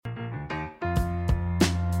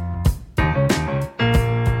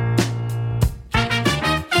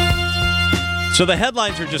So the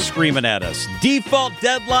headlines are just screaming at us. Default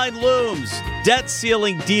deadline looms. Debt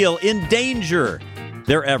ceiling deal in danger.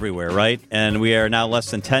 They're everywhere, right? And we are now less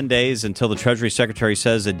than 10 days until the Treasury Secretary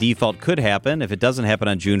says a default could happen. If it doesn't happen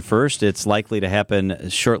on June 1st, it's likely to happen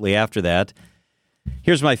shortly after that.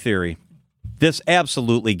 Here's my theory. This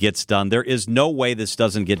absolutely gets done. There is no way this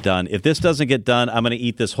doesn't get done. If this doesn't get done, I'm going to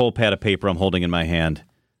eat this whole pad of paper I'm holding in my hand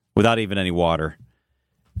without even any water.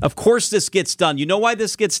 Of course this gets done. You know why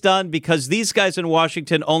this gets done? Because these guys in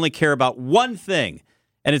Washington only care about one thing,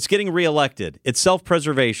 and it's getting reelected. It's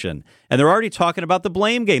self-preservation. And they're already talking about the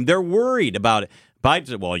blame game. They're worried about it. Biden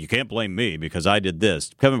said, well, you can't blame me because I did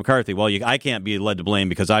this. Kevin McCarthy, well, I can't be led to blame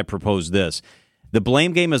because I proposed this. The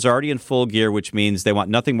blame game is already in full gear, which means they want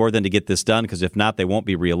nothing more than to get this done, because if not, they won't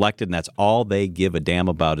be reelected, and that's all they give a damn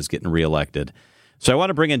about is getting reelected. So I want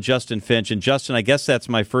to bring in Justin Finch. And, Justin, I guess that's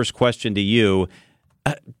my first question to you.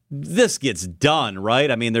 This gets done, right?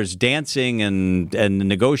 I mean, there's dancing and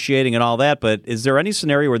negotiating and all that, but is there any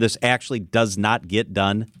scenario where this actually does not get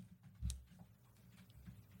done?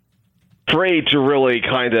 Afraid to really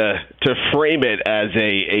kind of to frame it as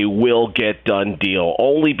a will get done deal,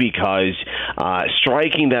 only because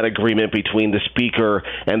striking that agreement between the speaker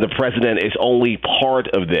and the president is only part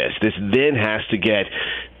of this. This then has to get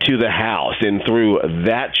to the House and through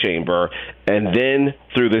that chamber and then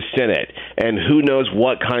through the Senate. And who knows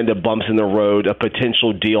what kind of bumps in the road a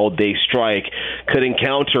potential deal they strike could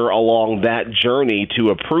encounter along that journey to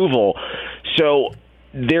approval. So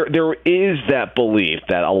there is that belief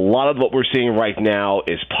that a lot of what we're seeing right now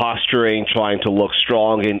is posturing, trying to look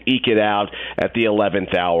strong and eke it out at the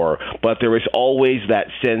 11th hour. But there is always that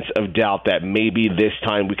sense of doubt that maybe this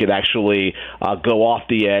time we could actually go off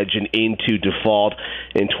the edge and into default.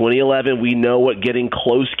 In 2011, we know what getting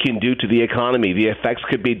close can do to the economy. The effects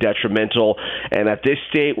could be detrimental. And at this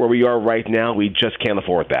state where we are right now, we just can't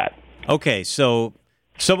afford that. Okay, so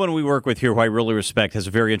someone we work with here who I really respect has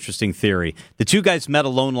a very interesting theory. The two guys met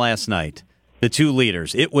alone last night, the two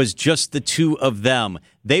leaders. It was just the two of them.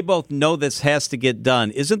 They both know this has to get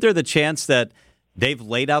done. Isn't there the chance that they've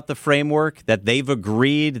laid out the framework, that they've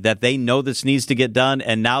agreed, that they know this needs to get done,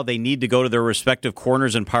 and now they need to go to their respective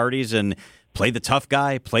corners and parties and play the tough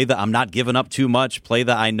guy, play the I'm not giving up too much, play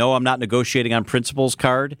the I know I'm not negotiating on principles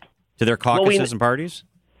card to their caucuses and parties?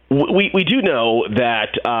 We do know that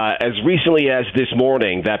as recently as this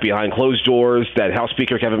morning, that behind closed doors, that House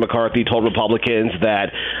Speaker Kevin McCarthy told Republicans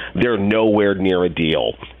that they're nowhere near a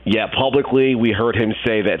deal. Yet publicly, we heard him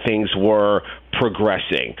say that things were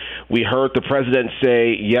progressing. We heard the president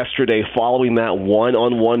say yesterday, following that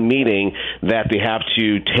one-on-one meeting, that they have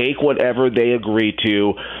to take whatever they agree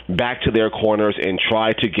to back to their corners and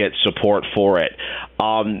try to get support for it.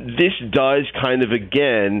 This does kind of,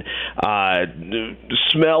 again,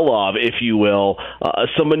 smell of, if you will,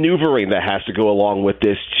 some maneuvering that has to go along with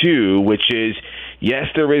this, too, which is, yes,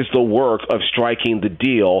 there is the work of striking the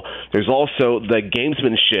deal. There's also the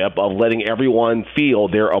gamesmanship of letting everyone feel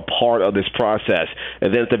they're a part of this process.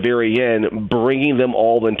 And then at the very end, bringing them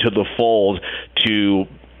all into the fold to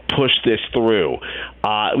push this through.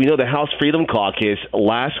 We know the House Freedom Caucus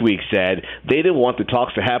last week said they didn't want the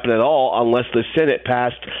talks to happen at all unless the Senate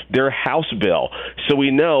passed their House bill. So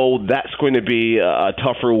we know that's going to be a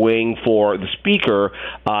tougher wing for the Speaker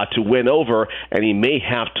to win over, and he may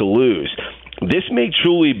have to lose. This may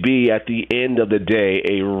truly be, at the end of the day,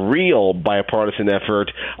 a real bipartisan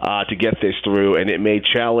effort to get this through, and it may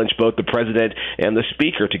challenge both the president and the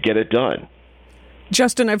speaker to get it done.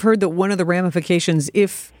 Justin, I've heard that one of the ramifications,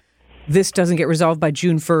 if this doesn't get resolved by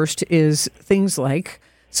June 1st, is things like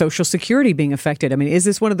Social Security being affected. I mean, is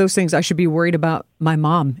this one of those things I should be worried about my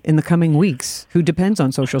mom in the coming weeks who depends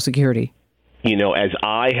on Social Security? You know, as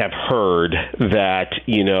I have heard that,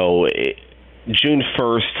 June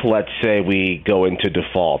 1st, let's say we go into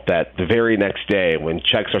default, that the very next day when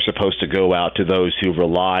checks are supposed to go out to those who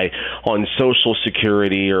rely on Social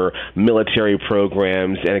Security or military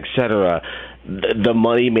programs and et cetera, the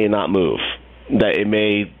money may not move. That it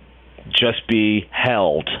may just be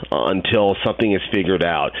held until something is figured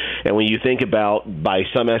out. And when you think about, by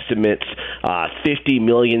some estimates, 50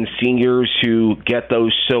 million seniors who get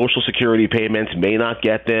those Social Security payments may not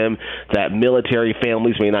get them, that military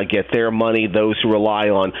families may not get their money, those who rely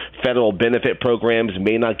on federal benefit programs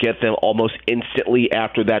may not get them almost instantly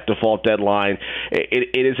after that default deadline,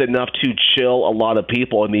 it is enough to chill a lot of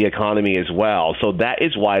people in the economy as well. So that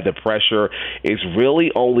is why the pressure is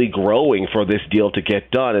really only growing for this deal to get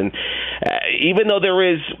done. And even though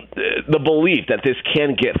there is the belief that this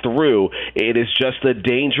can get through, it is just the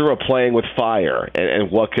danger of playing with fire and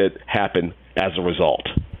what could happen as a result.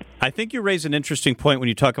 I think you raise an interesting point when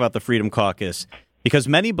you talk about the Freedom Caucus. Because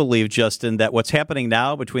many believe, Justin, that what's happening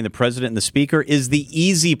now between the president and the speaker is the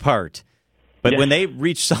easy part. But when they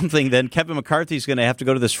reach something, then Kevin McCarthy's going to have to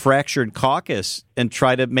go to this fractured caucus and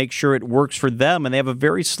try to make sure it works for them, and they have a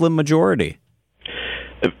very slim majority.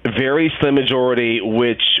 A very slim majority,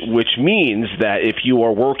 which means that if you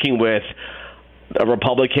are working with a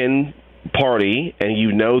Republican Party and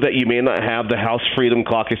you know that you may not have the House Freedom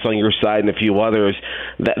Caucus on your side and a few others,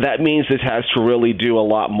 that means this has to really do a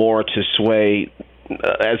lot more to sway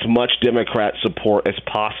as much Democrat support as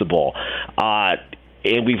possible.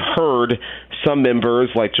 And we've heard some members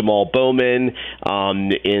like Jamal Bowman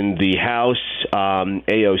in the House,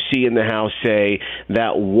 AOC in the House, say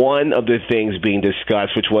that one of the things being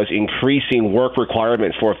discussed, which was increasing work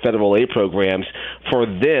requirements for federal aid programs, for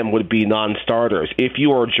them would be non-starters. If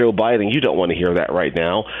you are Joe Biden, you don't want to hear that right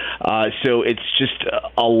now. So it's just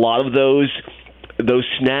a lot of those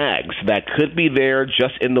snags that could be there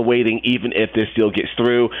just in the waiting, even if this deal gets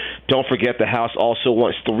through. Don't forget the House also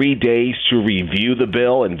wants 3 days to review the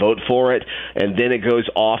bill and vote for it, and then it goes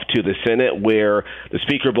off to the Senate, where the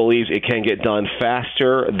Speaker believes it can get done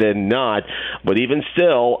faster than not. But even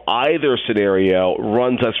still, either scenario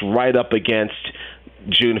runs us right up against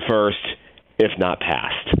June 1st, if not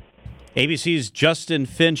passed. ABC's Justin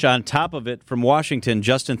Finch on top of it from Washington.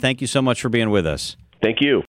 Justin, thank you so much for being with us. Thank you.